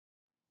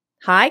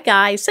Hi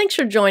guys, thanks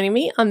for joining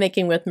me on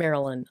Making with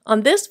Marilyn.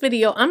 On this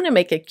video, I'm going to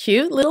make a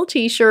cute little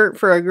t-shirt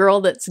for a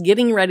girl that's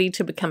getting ready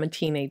to become a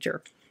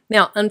teenager.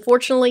 Now,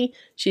 unfortunately,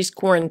 she's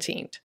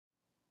quarantined.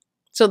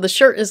 So the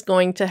shirt is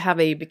going to have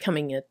a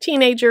becoming a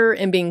teenager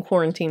and being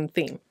quarantined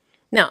theme.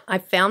 Now, I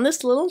found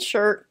this little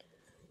shirt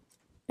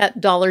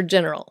at Dollar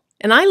General.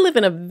 And I live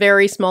in a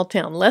very small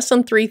town, less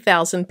than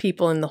 3,000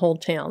 people in the whole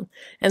town.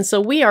 And so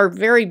we are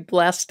very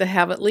blessed to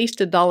have at least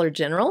a Dollar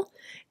General.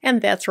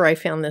 And that's where I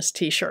found this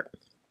t-shirt.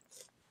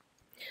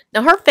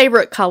 Now her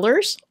favorite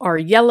colors are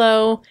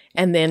yellow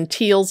and then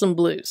teals and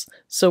blues.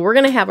 So we're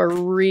going to have a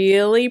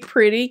really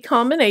pretty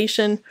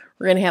combination.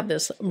 We're going to have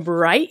this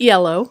bright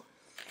yellow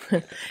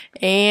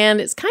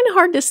and it's kind of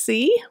hard to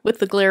see with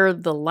the glare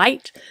of the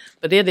light,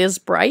 but it is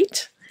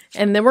bright.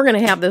 And then we're going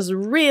to have this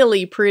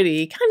really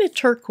pretty kind of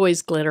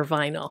turquoise glitter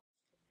vinyl.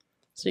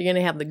 So you're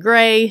going to have the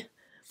gray,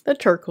 the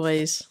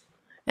turquoise,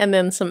 and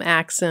then some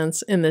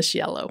accents in this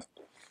yellow.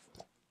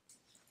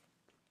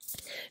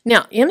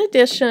 Now, in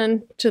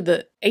addition to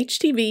the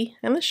HTV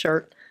and the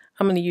shirt,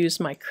 I'm going to use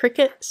my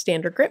Cricut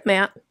Standard Grip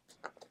Mat,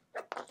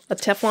 a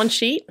Teflon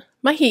sheet,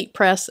 my heat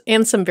press,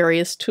 and some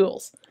various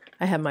tools.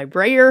 I have my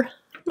brayer,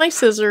 my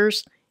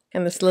scissors,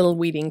 and this little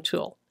weeding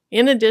tool.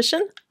 In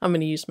addition, I'm going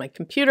to use my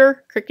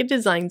computer, Cricut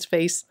Design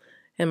Space,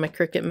 and my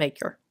Cricut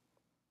Maker.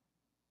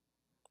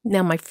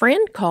 Now, my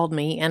friend called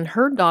me, and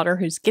her daughter,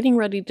 who's getting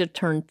ready to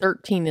turn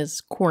 13,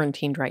 is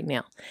quarantined right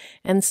now.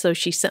 And so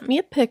she sent me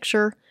a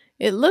picture.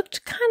 It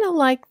looked kind of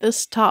like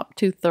this top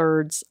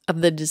 2/3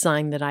 of the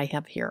design that I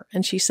have here.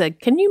 And she said,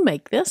 "Can you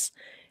make this?"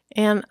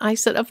 And I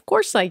said, "Of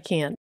course I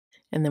can."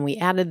 And then we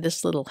added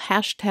this little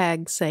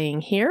hashtag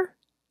saying here.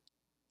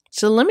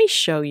 So let me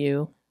show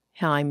you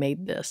how I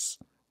made this.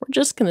 We're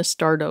just going to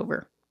start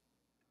over.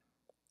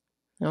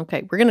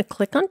 Okay, we're going to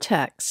click on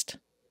text.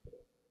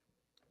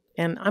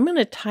 And I'm going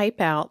to type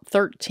out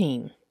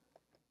 13.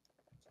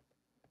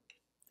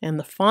 And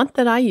the font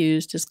that I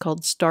used is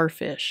called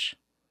Starfish.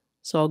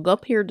 So I'll go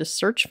up here to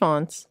search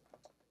fonts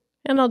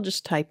and I'll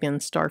just type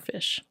in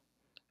Starfish.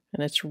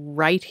 And it's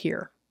right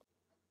here.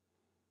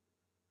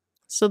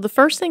 So the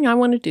first thing I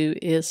want to do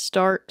is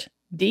start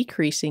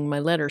decreasing my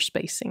letter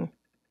spacing.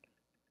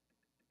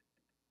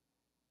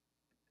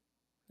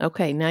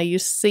 Okay, now you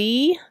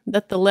see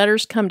that the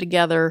letters come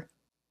together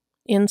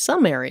in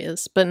some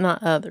areas, but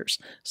not others.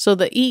 So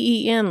the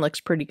EEN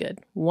looks pretty good.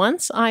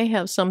 Once I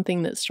have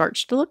something that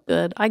starts to look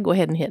good, I go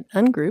ahead and hit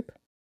Ungroup.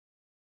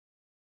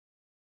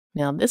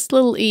 Now this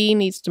little E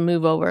needs to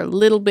move over a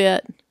little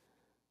bit.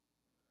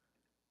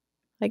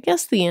 I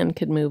guess the N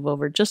could move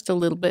over just a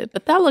little bit,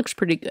 but that looks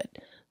pretty good.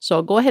 So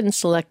I'll go ahead and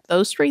select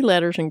those 3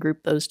 letters and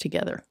group those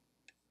together.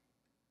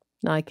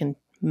 Now I can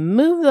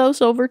move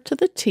those over to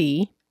the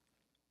T,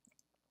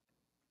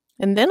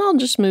 and then I'll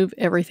just move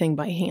everything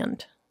by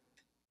hand.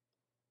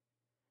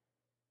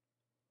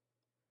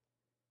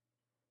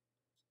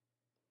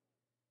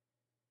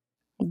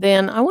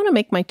 Then I want to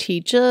make my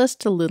T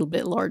just a little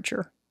bit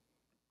larger.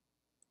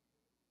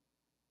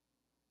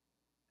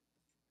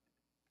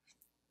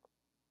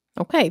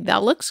 Okay,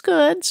 that looks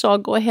good, so I'll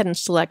go ahead and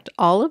select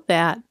all of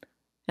that,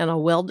 and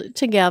I'll weld it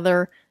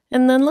together,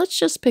 and then let's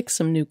just pick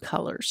some new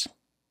colors.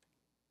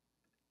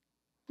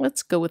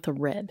 Let's go with a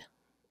red.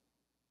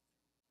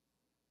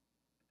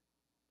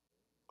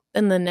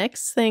 Then the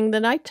next thing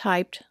that I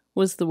typed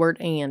was the word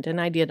and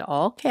I did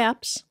all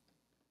caps.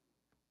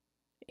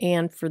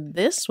 And for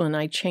this one,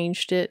 I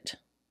changed it.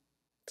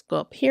 Let's go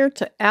up here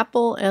to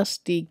Apple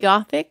SD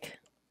Gothic.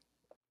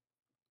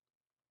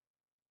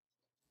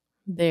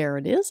 There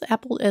it is,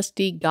 Apple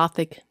SD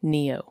Gothic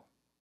Neo.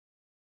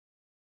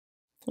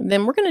 And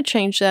then we're going to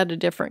change that a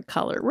different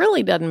color. It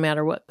really doesn't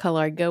matter what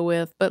color I go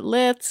with, but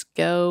let's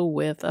go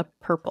with a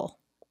purple.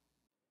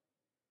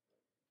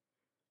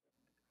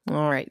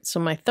 All right, so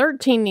my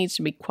 13 needs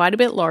to be quite a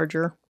bit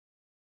larger.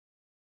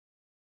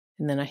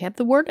 And then I have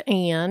the word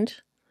and.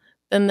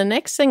 Then the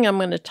next thing I'm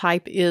going to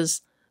type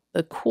is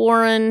the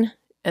quarren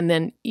and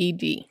then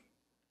ED.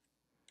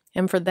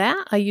 And for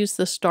that, I use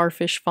the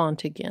Starfish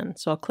font again.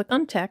 So I'll click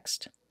on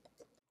text.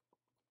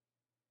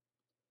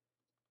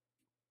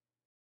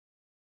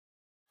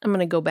 I'm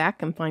going to go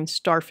back and find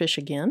Starfish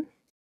again.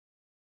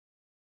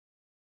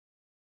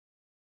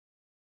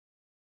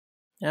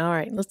 All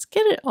right, let's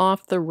get it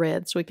off the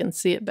red so we can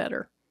see it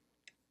better.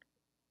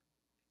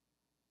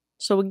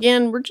 So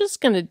again, we're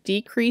just going to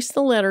decrease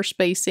the letter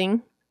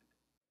spacing.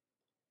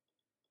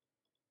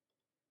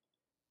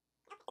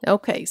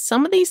 Okay,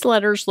 some of these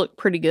letters look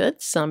pretty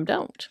good, some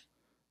don't.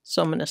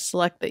 So I'm going to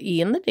select the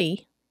E and the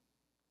D.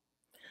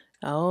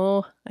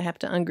 Oh, I have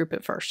to ungroup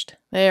it first.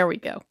 There we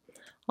go.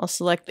 I'll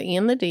select the E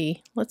and the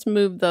D. Let's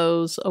move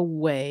those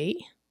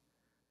away.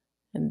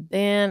 And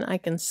then I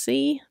can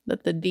see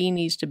that the D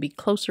needs to be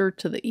closer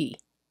to the E.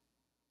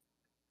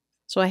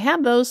 So I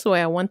have those the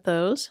way I want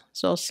those.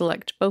 So I'll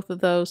select both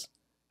of those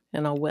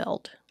and I'll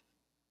weld.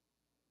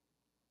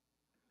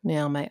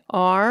 Now my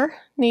R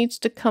needs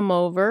to come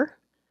over.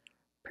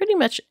 Pretty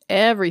much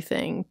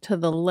everything to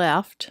the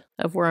left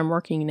of where I'm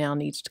working now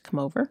needs to come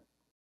over.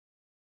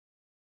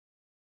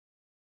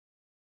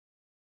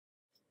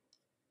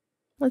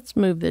 Let's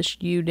move this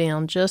U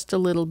down just a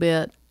little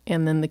bit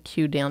and then the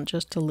Q down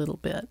just a little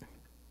bit.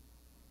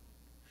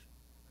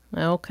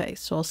 Okay,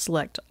 so I'll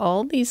select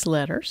all these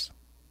letters.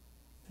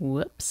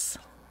 Whoops,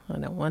 I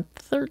don't want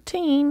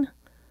 13.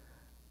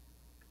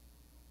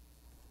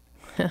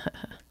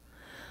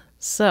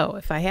 So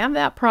if I have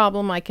that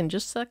problem, I can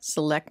just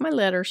select my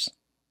letters,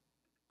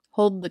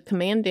 hold the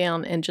command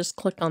down, and just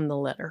click on the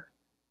letter.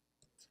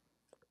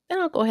 Then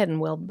I'll go ahead and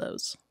weld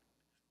those.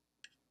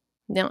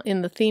 Now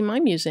in the theme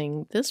I'm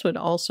using, this would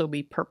also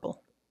be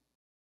purple.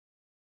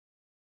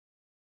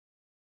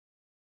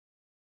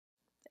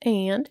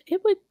 And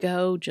it would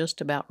go just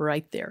about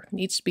right there. It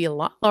needs to be a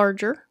lot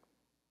larger.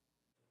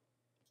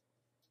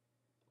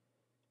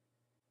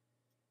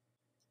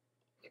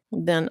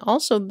 Then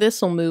also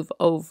this will move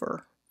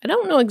over. I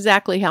don't know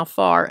exactly how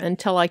far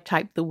until I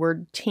type the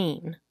word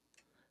teen.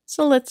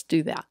 So let's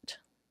do that.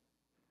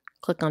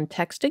 Click on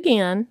text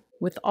again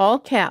with all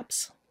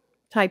caps.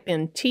 Type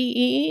in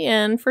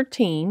TEEN for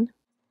teen.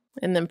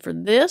 And then for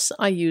this,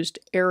 I used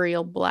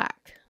Arial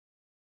Black.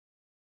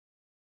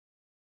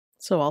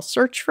 So I'll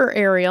search for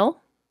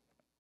Arial,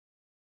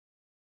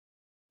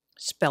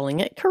 spelling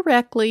it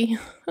correctly.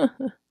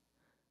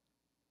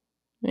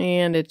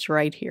 And it's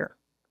right here.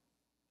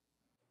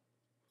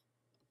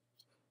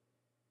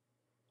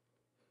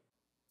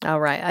 All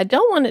right, I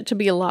don't want it to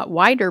be a lot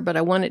wider, but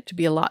I want it to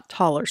be a lot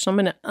taller. So I'm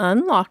going to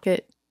unlock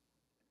it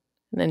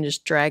and then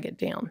just drag it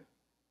down.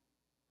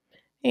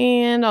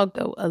 And I'll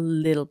go a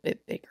little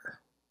bit bigger.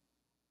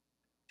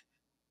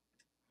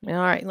 All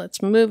right,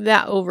 let's move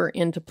that over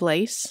into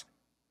place.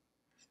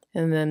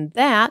 And then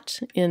that,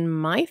 in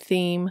my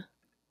theme,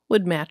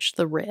 would match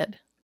the red.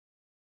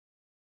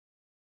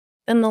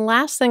 Then the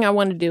last thing I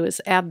want to do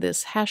is add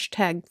this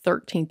hashtag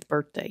 13th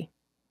birthday.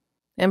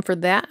 And for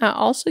that, I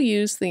also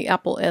use the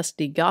Apple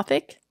SD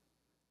Gothic.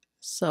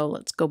 So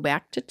let's go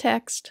back to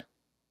text.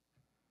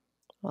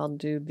 I'll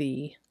do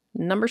the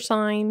number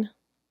sign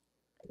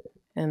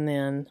and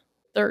then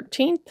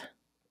 13th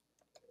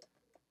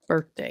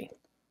birthday.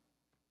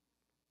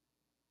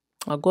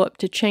 I'll go up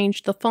to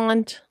change the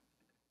font.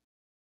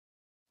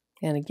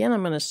 And again,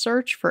 I'm going to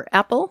search for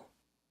Apple.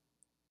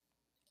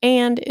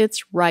 And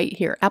it's right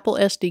here, Apple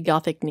SD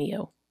Gothic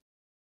Neo.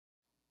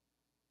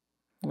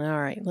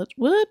 All right,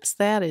 whoops,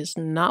 that is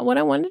not what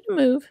I wanted to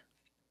move.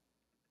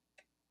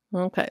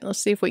 Okay, let's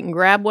see if we can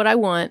grab what I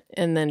want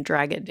and then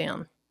drag it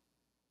down.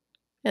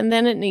 And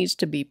then it needs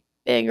to be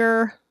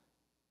bigger.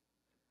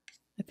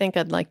 I think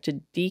I'd like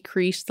to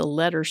decrease the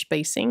letter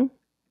spacing.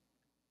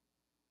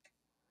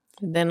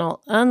 And then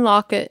I'll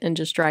unlock it and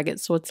just drag it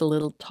so it's a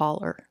little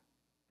taller.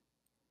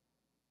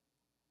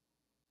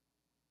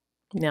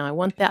 Now I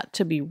want that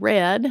to be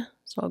red,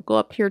 so I'll go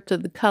up here to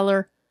the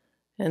color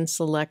and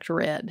select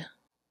red.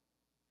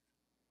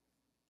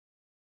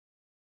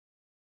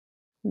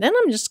 Then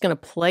I'm just going to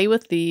play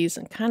with these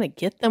and kind of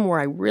get them where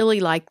I really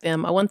like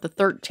them. I want the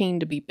 13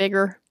 to be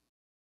bigger.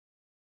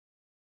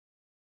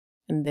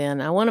 And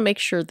then I want to make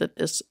sure that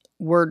this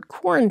word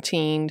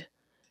quarantined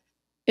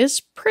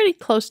is pretty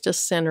close to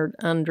centered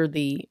under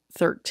the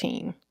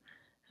 13.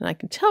 And I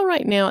can tell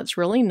right now it's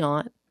really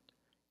not. It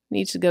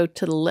needs to go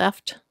to the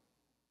left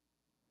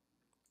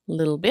a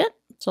little bit.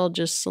 So I'll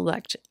just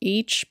select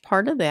each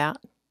part of that.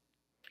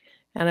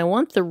 And I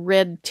want the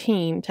red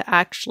teen to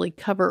actually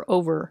cover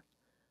over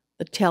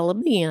the tail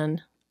of the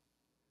N,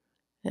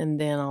 and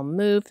then I'll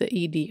move the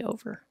ED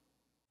over.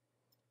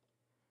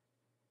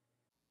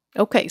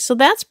 Okay, so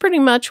that's pretty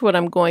much what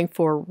I'm going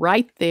for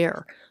right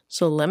there.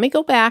 So let me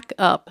go back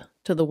up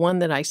to the one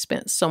that I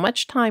spent so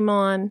much time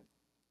on.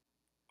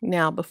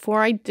 Now,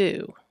 before I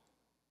do,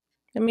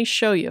 let me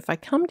show you. If I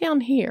come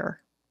down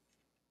here,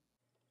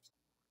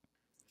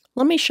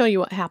 let me show you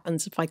what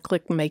happens if I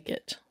click Make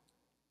It.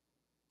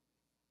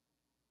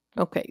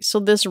 Okay, so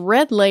this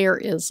red layer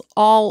is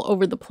all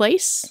over the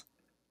place.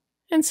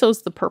 And so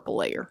is the purple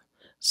layer.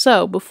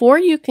 So before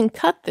you can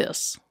cut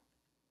this,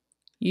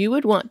 you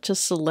would want to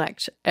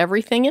select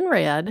everything in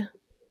red.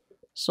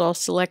 So I'll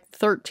select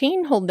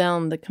 13, hold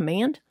down the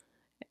command,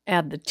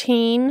 add the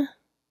teen.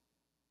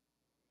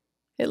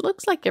 It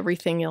looks like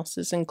everything else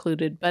is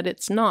included, but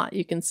it's not.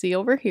 You can see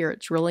over here,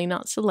 it's really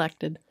not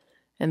selected.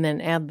 And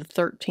then add the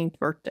 13th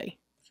birthday.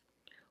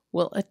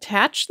 We'll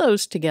attach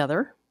those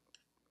together.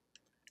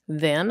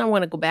 Then I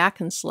want to go back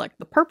and select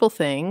the purple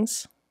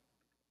things.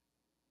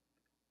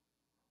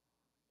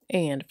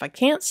 And if I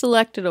can't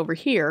select it over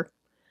here,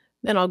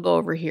 then I'll go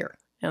over here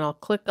and I'll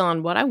click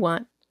on what I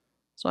want.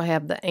 So I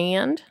have the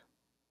and,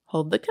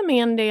 hold the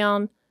command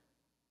down,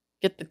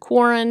 get the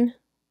quaran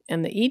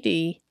and the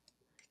ED,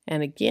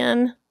 and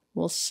again,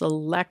 we'll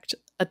select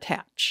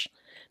attach.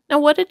 Now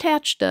what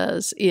attach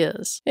does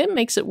is it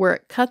makes it where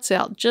it cuts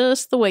out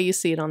just the way you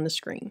see it on the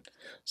screen.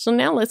 So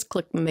now let's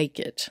click Make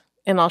It,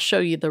 and I'll show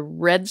you the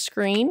red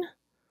screen,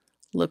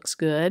 looks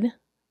good,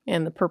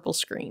 and the purple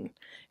screen.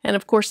 And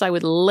of course I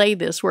would lay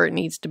this where it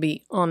needs to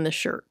be on the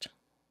shirt.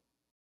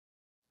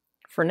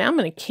 For now I'm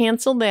going to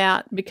cancel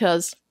that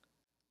because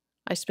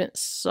I spent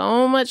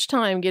so much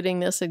time getting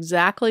this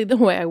exactly the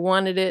way I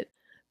wanted it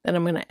that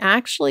I'm going to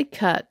actually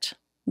cut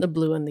the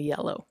blue and the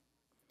yellow.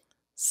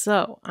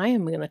 So I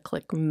am going to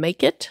click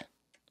Make It,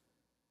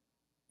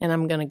 and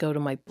I'm going to go to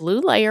my blue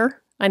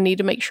layer. I need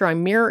to make sure I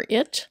mirror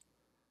it.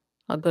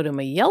 I'll go to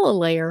my yellow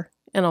layer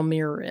and I'll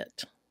mirror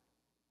it.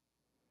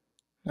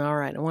 All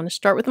right, I want to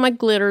start with my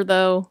glitter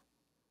though.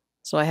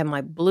 So I have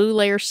my blue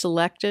layer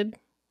selected.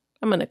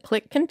 I'm going to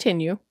click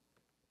Continue.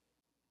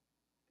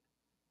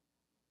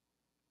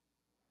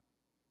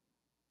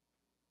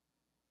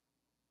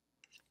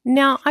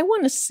 Now I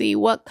want to see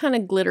what kind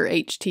of glitter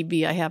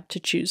HTV I have to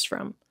choose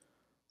from.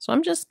 So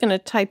I'm just going to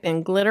type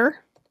in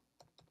glitter.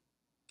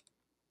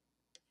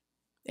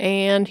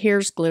 And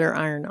here's glitter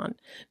iron-on.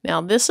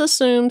 Now this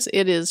assumes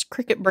it is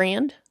Cricut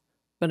brand,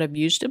 but I've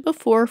used it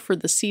before for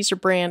the Caesar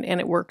brand and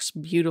it works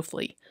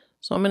beautifully.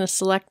 So I'm going to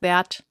select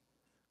that,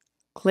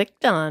 click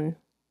Done,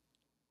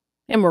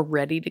 and we're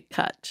ready to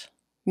cut.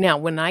 Now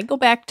when I go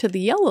back to the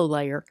yellow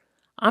layer,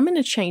 I'm going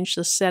to change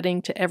the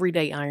setting to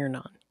Everyday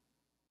Iron-On.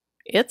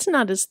 It's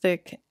not as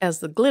thick as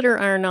the glitter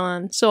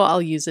iron-on, so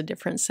I'll use a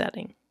different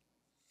setting.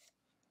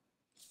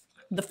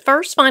 The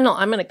first vinyl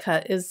I'm going to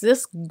cut is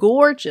this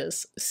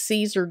gorgeous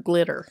Caesar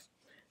glitter.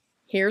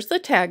 Here's the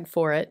tag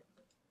for it.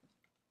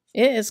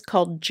 It is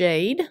called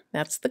Jade.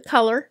 That's the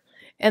color.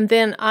 And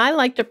then I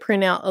like to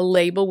print out a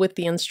label with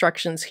the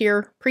instructions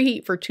here.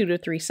 Preheat for 2 to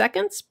 3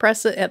 seconds.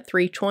 Press it at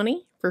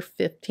 320 for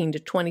 15 to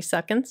 20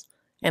 seconds.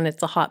 And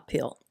it's a hot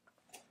peel.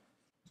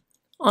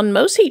 On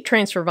most heat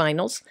transfer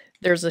vinyls,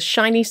 there's a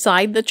shiny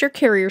side that's your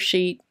carrier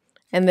sheet,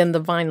 and then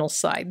the vinyl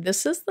side.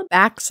 This is the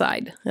back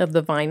side of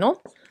the vinyl.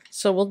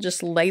 So we'll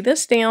just lay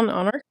this down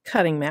on our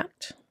cutting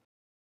mat.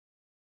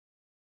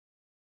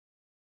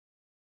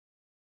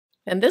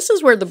 And this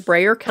is where the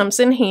brayer comes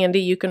in handy.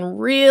 You can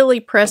really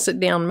press it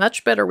down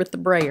much better with the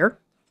brayer.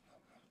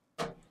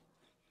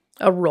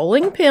 A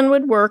rolling pin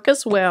would work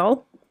as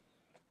well.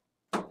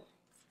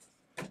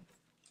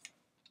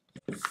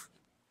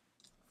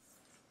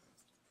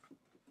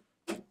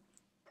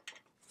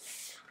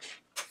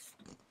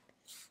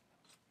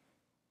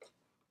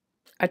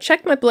 I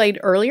checked my blade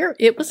earlier.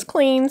 It was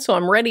clean, so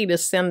I'm ready to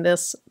send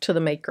this to the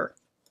maker.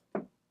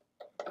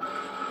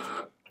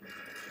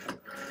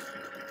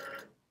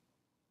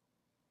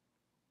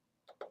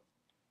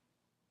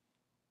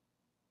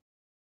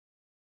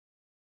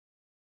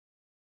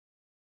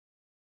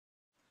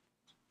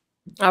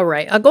 All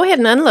right, I'll go ahead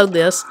and unload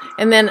this,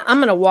 and then I'm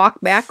going to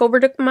walk back over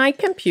to my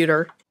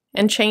computer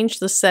and change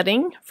the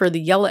setting for the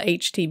yellow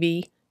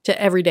HTV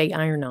to Everyday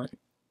Iron-On.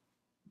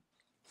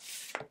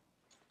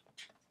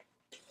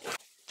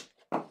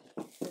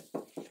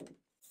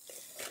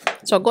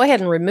 So I'll go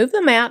ahead and remove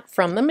the mat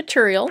from the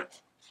material.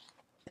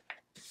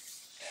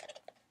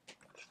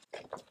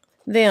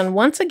 Then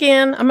once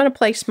again, I'm going to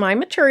place my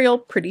material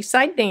pretty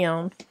side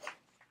down.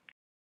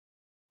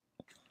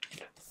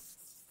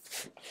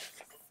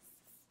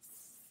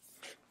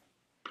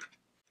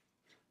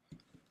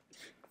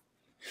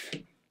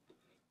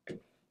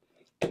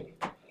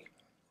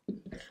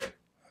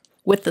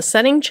 With the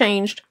setting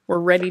changed, we're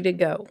ready to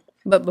go.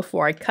 But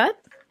before I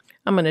cut,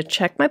 I'm going to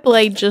check my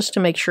blade just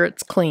to make sure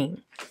it's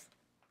clean.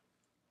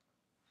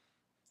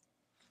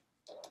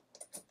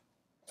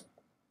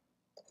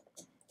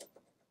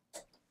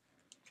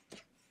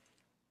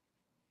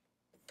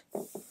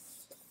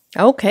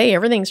 Okay,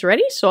 everything's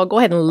ready, so I'll go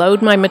ahead and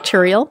load my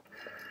material.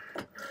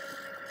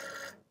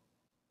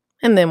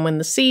 And then when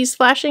the C's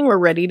flashing, we're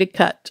ready to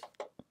cut.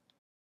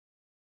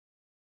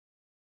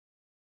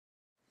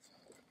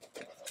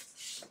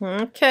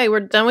 Okay, we're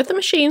done with the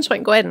machine, so I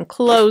can go ahead and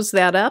close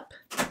that up.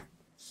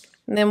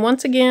 And then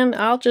once again,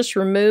 I'll just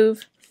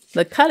remove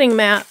the cutting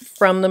mat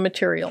from the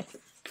material.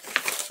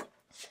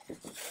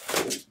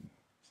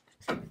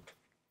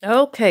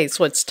 Okay,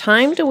 so it's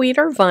time to weed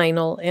our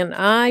vinyl, and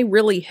I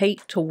really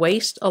hate to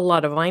waste a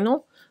lot of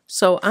vinyl,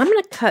 so I'm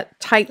going to cut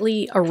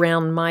tightly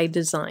around my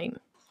design.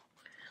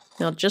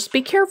 Now just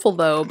be careful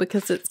though,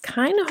 because it's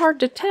kind of hard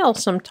to tell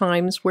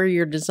sometimes where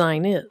your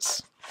design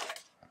is.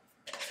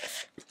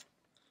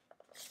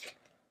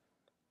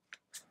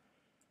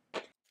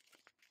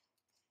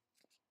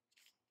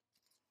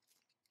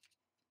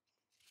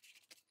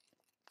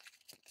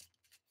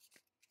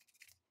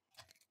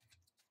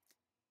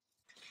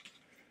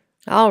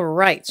 All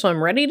right, so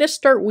I'm ready to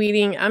start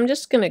weeding. I'm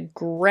just going to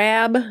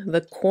grab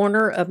the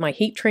corner of my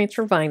heat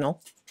transfer vinyl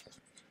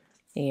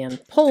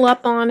and pull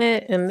up on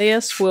it, and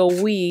this will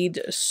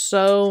weed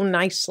so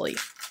nicely.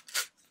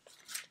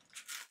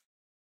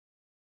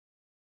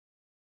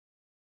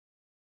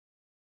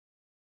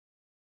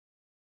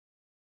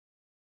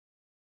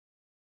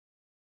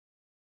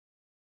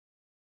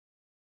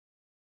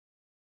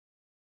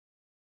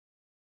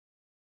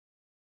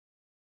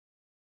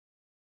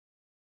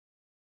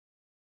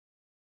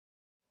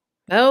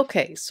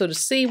 Okay, so to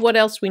see what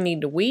else we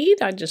need to weed,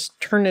 I just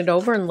turn it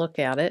over and look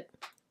at it.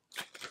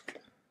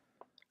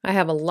 I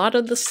have a lot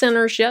of the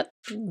centers yet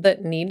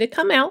that need to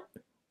come out.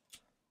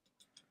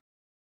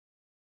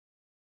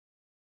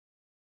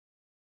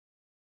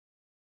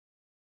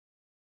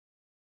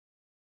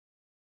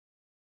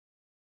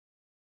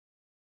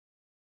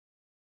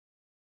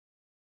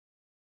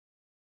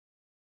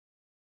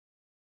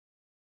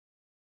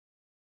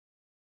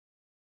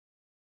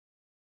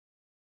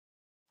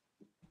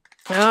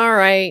 All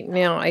right,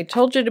 now I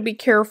told you to be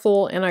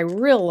careful, and I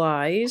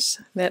realize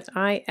that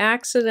I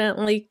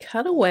accidentally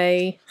cut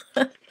away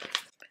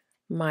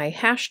my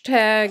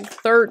hashtag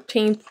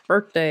 13th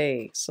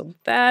birthday. So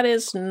that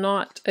is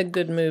not a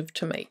good move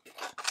to make.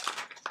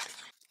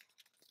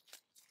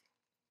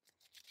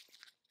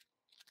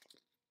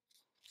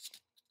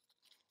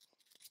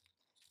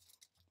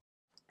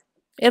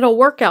 It'll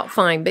work out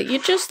fine, but you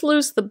just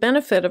lose the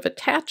benefit of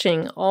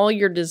attaching all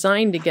your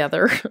design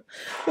together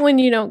when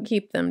you don't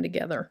keep them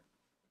together.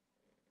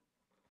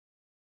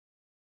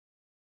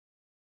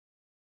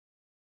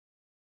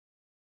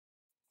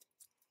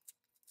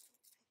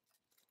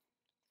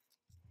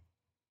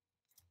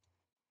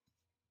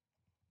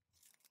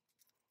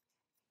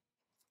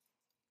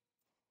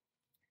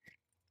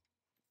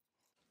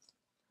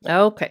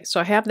 Okay,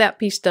 so I have that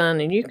piece done,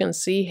 and you can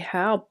see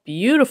how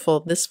beautiful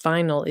this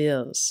vinyl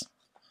is.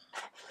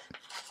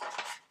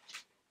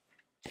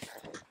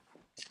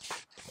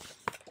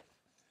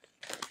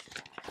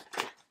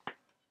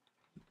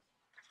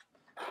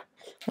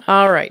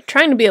 All right,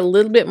 trying to be a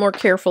little bit more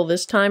careful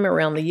this time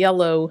around the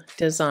yellow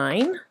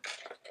design.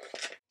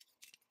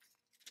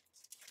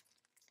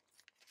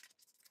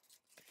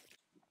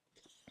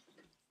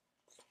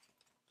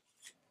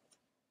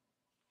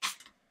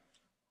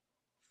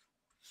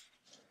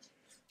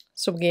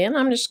 So again,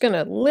 I'm just going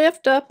to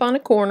lift up on a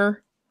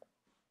corner.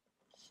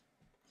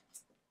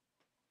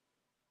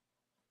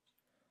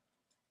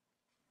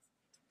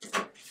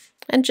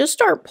 And just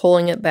start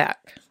pulling it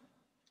back.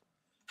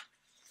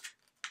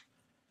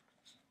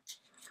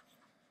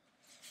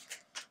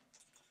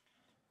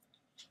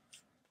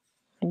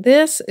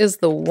 This is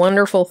the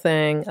wonderful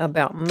thing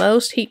about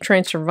most heat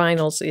transfer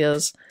vinyls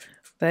is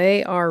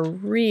they are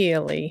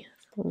really,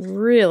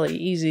 really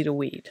easy to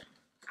weed.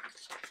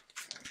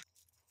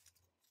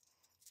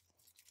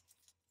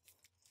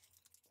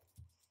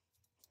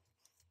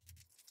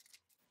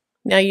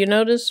 Now you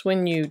notice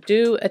when you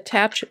do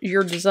attach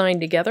your design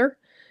together,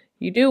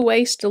 you do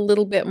waste a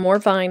little bit more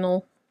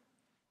vinyl.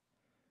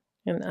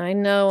 And I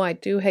know I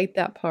do hate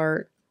that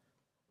part,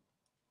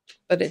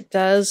 but it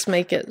does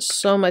make it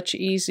so much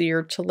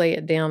easier to lay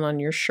it down on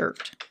your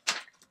shirt.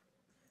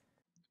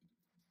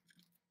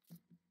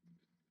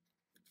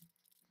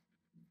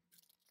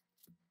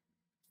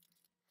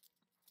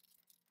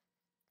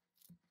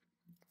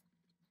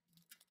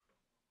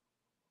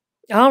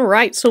 All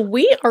right, so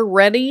we are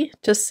ready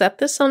to set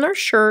this on our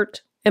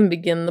shirt and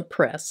begin the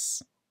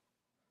press.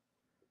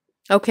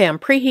 Okay, I'm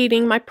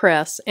preheating my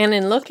press, and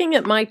in looking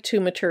at my two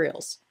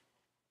materials,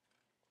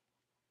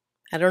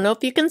 I don't know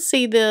if you can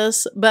see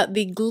this, but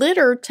the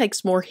glitter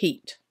takes more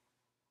heat.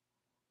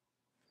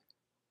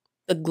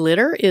 The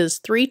glitter is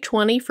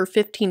 320 for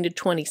 15 to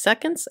 20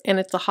 seconds, and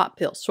it's a hot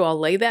pill. So I'll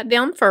lay that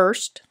down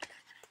first.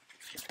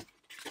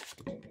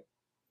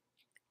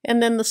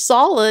 And then the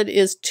solid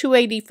is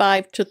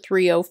 285 to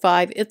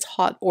 305. It's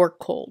hot or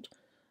cold.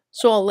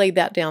 So I'll lay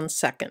that down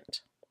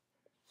second.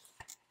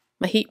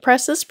 My heat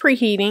press is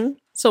preheating,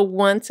 so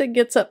once it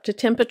gets up to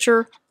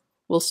temperature,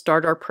 we'll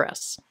start our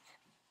press.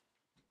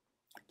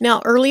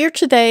 Now, earlier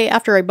today,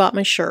 after I bought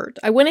my shirt,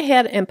 I went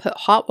ahead and put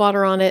hot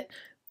water on it,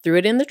 threw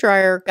it in the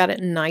dryer, got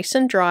it nice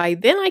and dry.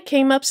 Then I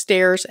came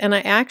upstairs and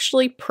I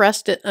actually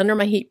pressed it under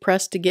my heat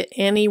press to get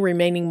any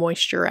remaining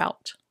moisture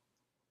out.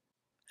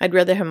 I'd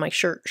rather have my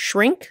shirt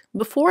shrink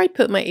before I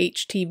put my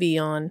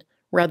HTV on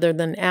rather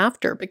than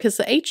after, because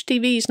the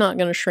HTV is not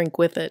going to shrink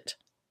with it.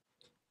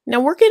 Now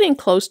we're getting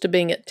close to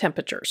being at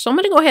temperature, so I'm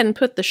going to go ahead and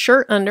put the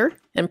shirt under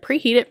and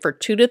preheat it for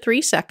 2 to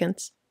 3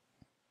 seconds.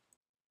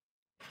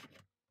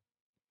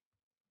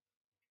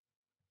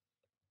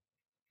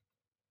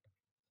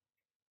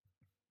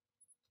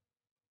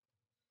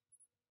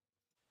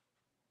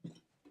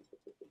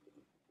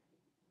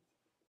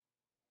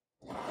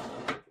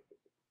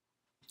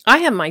 I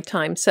have my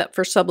time set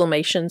for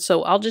sublimation,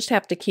 so I'll just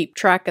have to keep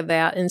track of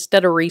that.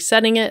 Instead of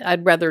resetting it,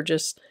 I'd rather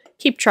just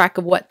keep track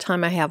of what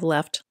time I have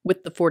left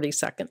with the 40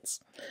 seconds.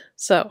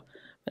 So I'm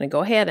going to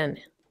go ahead and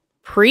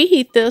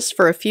preheat this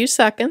for a few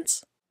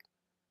seconds.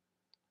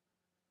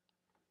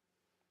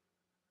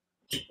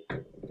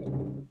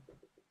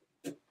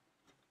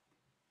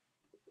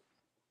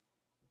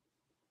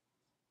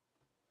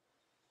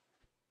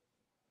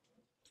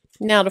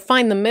 Now to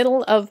find the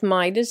middle of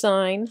my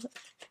design,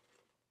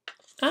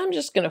 I'm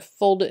just going to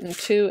fold it in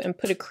two and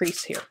put a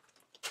crease here.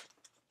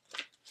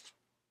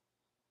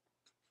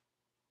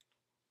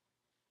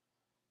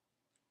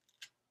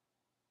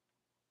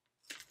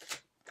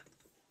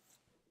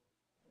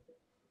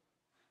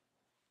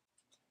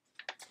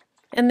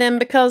 And then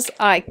because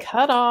I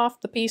cut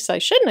off the piece I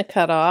shouldn't have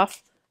cut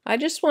off, I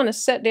just want to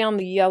set down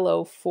the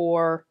yellow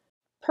for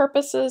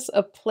purposes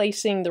of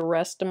placing the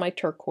rest of my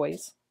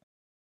turquoise.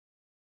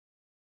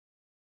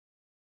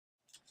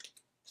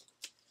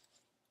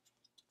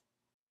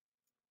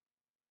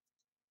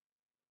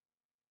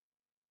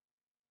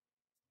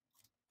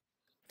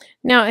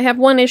 Now I have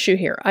one issue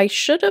here. I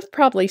should have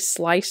probably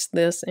sliced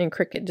this in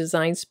Cricut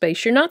Design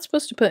Space. You're not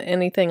supposed to put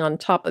anything on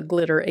top of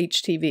glitter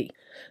HTV.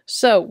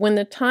 So when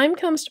the time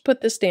comes to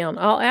put this down,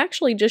 I'll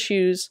actually just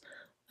use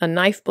a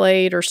knife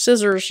blade or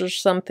scissors or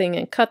something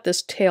and cut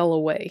this tail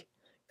away,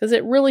 because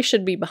it really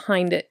should be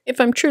behind it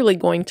if I'm truly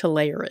going to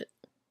layer it.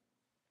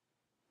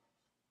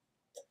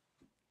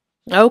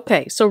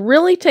 Okay, so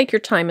really take your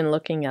time in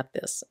looking at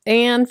this.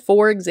 And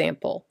for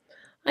example,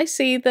 I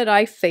see that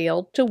I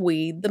failed to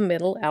weed the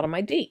middle out of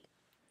my D.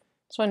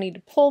 So I need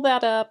to pull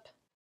that up.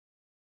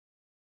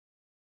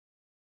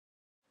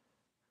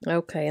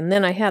 Okay, and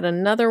then I had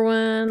another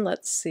one.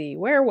 Let's see,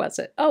 where was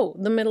it? Oh,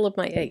 the middle of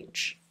my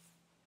H.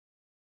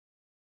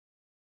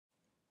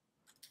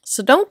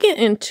 So don't get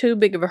in too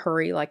big of a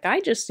hurry like I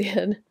just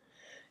did,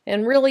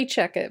 and really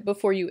check it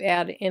before you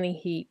add any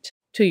heat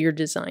to your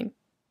design.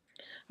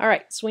 All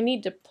right, so we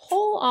need to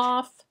pull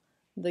off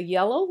the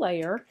yellow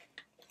layer.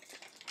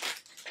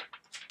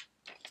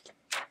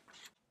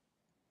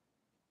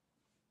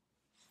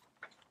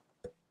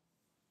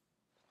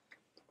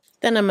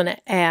 Then I'm going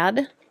to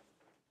add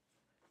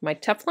my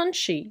Teflon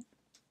sheet.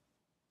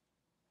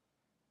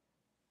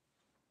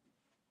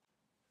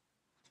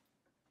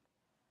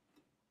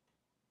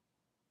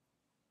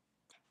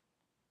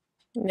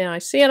 Now I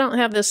see I don't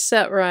have this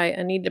set right.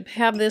 I need to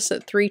have this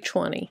at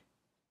 320.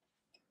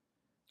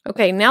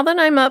 Okay, now that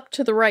I'm up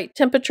to the right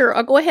temperature,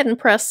 I'll go ahead and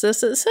press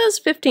this. It says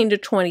 15 to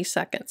 20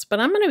 seconds, but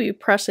I'm going to be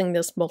pressing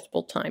this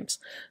multiple times.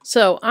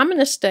 So I'm going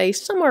to stay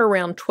somewhere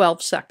around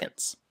 12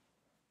 seconds.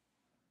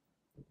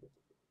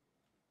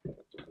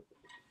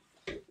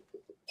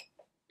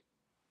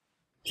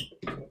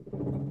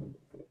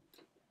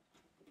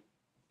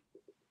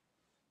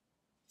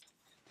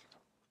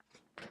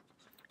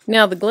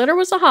 Now the glitter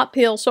was a hot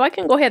peel, so I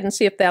can go ahead and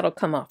see if that'll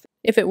come off.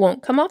 If it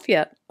won't come off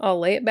yet, I'll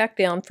lay it back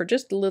down for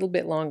just a little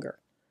bit longer.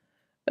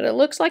 But it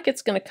looks like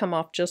it's going to come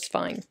off just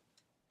fine.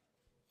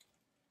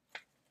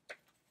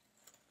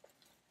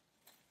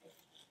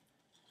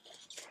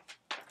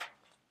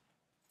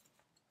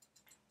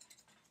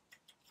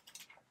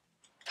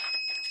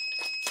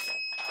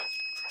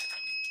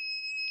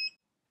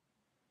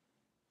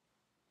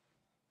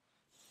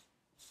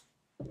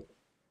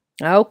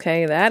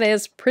 Okay, that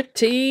is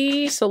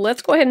pretty. So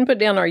let's go ahead and put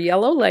down our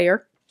yellow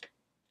layer.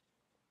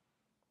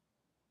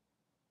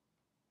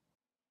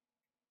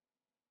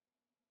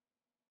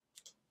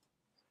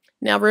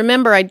 Now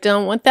remember, I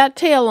don't want that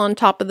tail on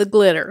top of the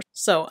glitter.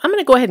 So I'm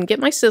going to go ahead and get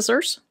my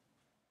scissors.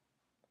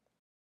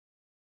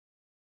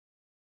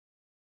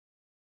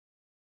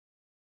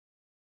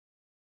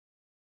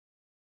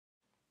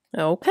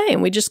 Okay,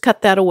 and we just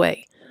cut that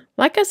away.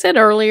 Like I said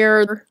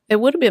earlier, it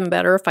would have been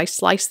better if I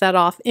sliced that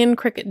off in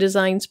Cricut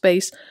Design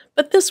Space,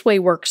 but this way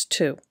works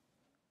too.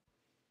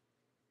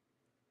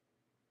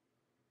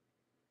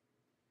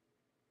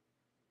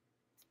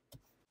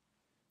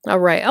 All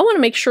right, I want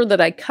to make sure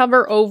that I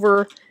cover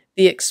over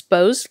the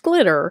exposed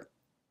glitter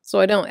so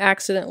I don't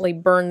accidentally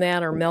burn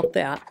that or melt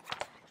that.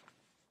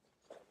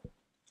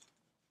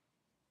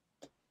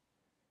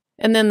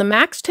 And then the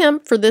max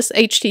temp for this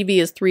HTV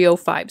is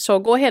 305, so I'll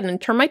go ahead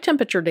and turn my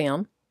temperature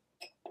down.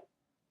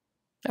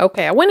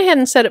 Okay, I went ahead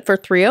and set it for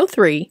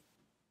 303.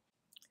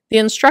 The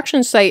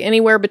instructions say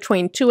anywhere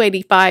between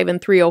 285 and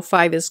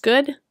 305 is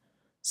good,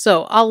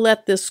 so I'll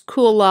let this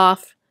cool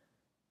off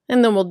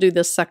and then we'll do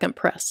this second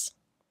press.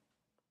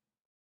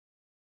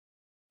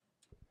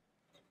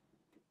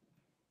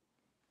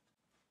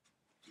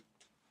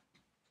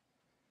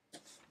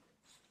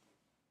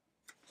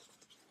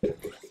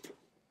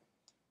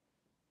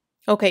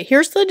 Okay,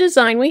 here's the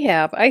design we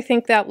have. I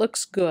think that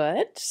looks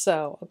good,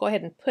 so I'll go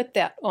ahead and put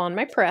that on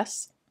my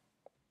press.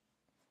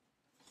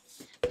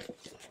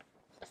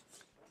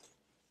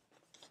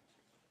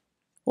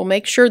 We'll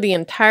make sure the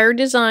entire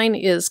design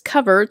is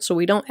covered so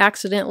we don't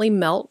accidentally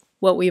melt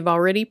what we've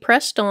already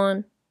pressed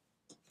on.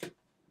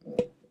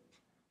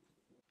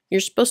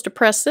 You're supposed to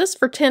press this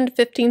for 10 to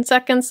 15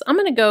 seconds. I'm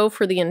going to go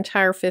for the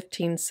entire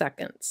 15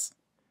 seconds.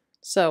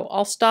 So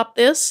I'll stop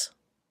this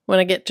when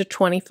I get to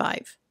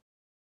 25.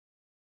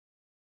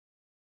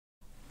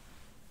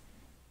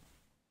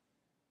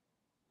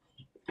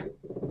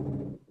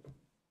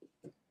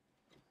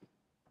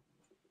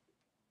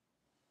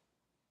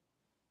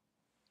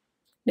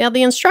 Now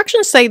the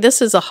instructions say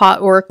this is a hot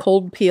or a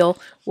cold peel.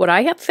 What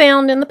I have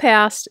found in the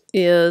past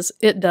is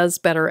it does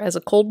better as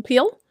a cold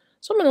peel.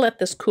 So I'm going to let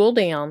this cool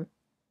down.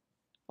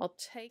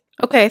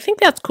 Okay, I think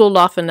that's cooled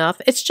off enough.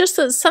 It's just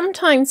that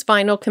sometimes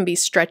vinyl can be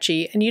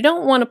stretchy and you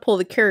don't want to pull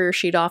the carrier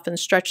sheet off and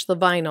stretch the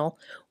vinyl.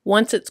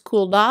 Once it's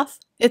cooled off,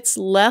 it's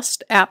less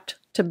apt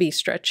to be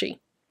stretchy.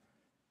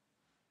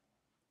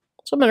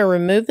 So I'm going to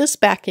remove this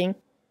backing.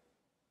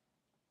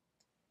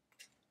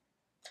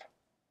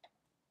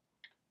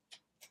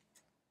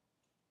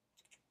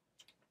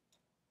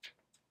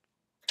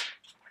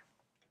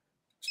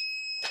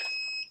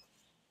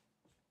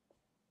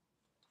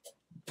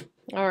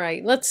 All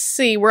right, let's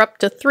see, we're up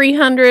to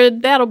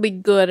 300. That'll be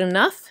good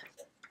enough.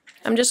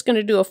 I'm just going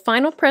to do a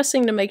final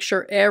pressing to make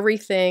sure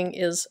everything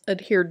is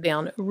adhered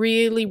down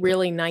really,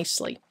 really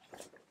nicely.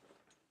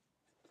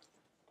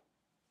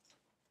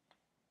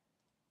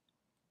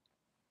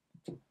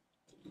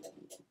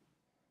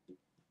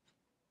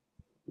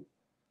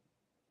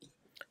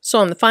 So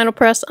on the final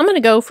press, I'm going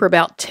to go for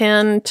about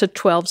 10 to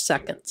 12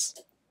 seconds.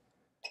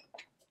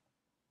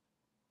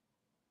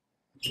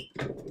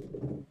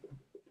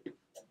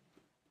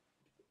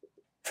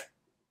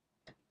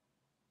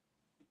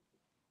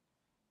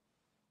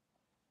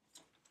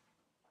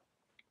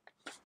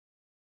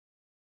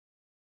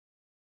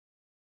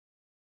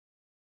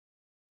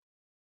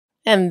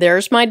 And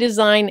there's my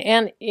design,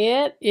 and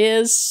it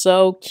is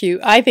so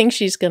cute. I think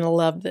she's going to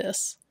love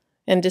this.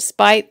 And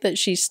despite that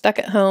she's stuck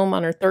at home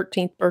on her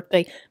 13th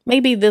birthday,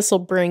 maybe this will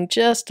bring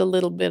just a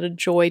little bit of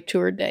joy to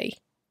her day.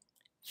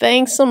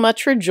 Thanks so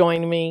much for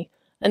joining me.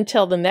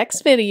 Until the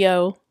next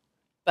video,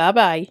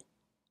 bye-bye.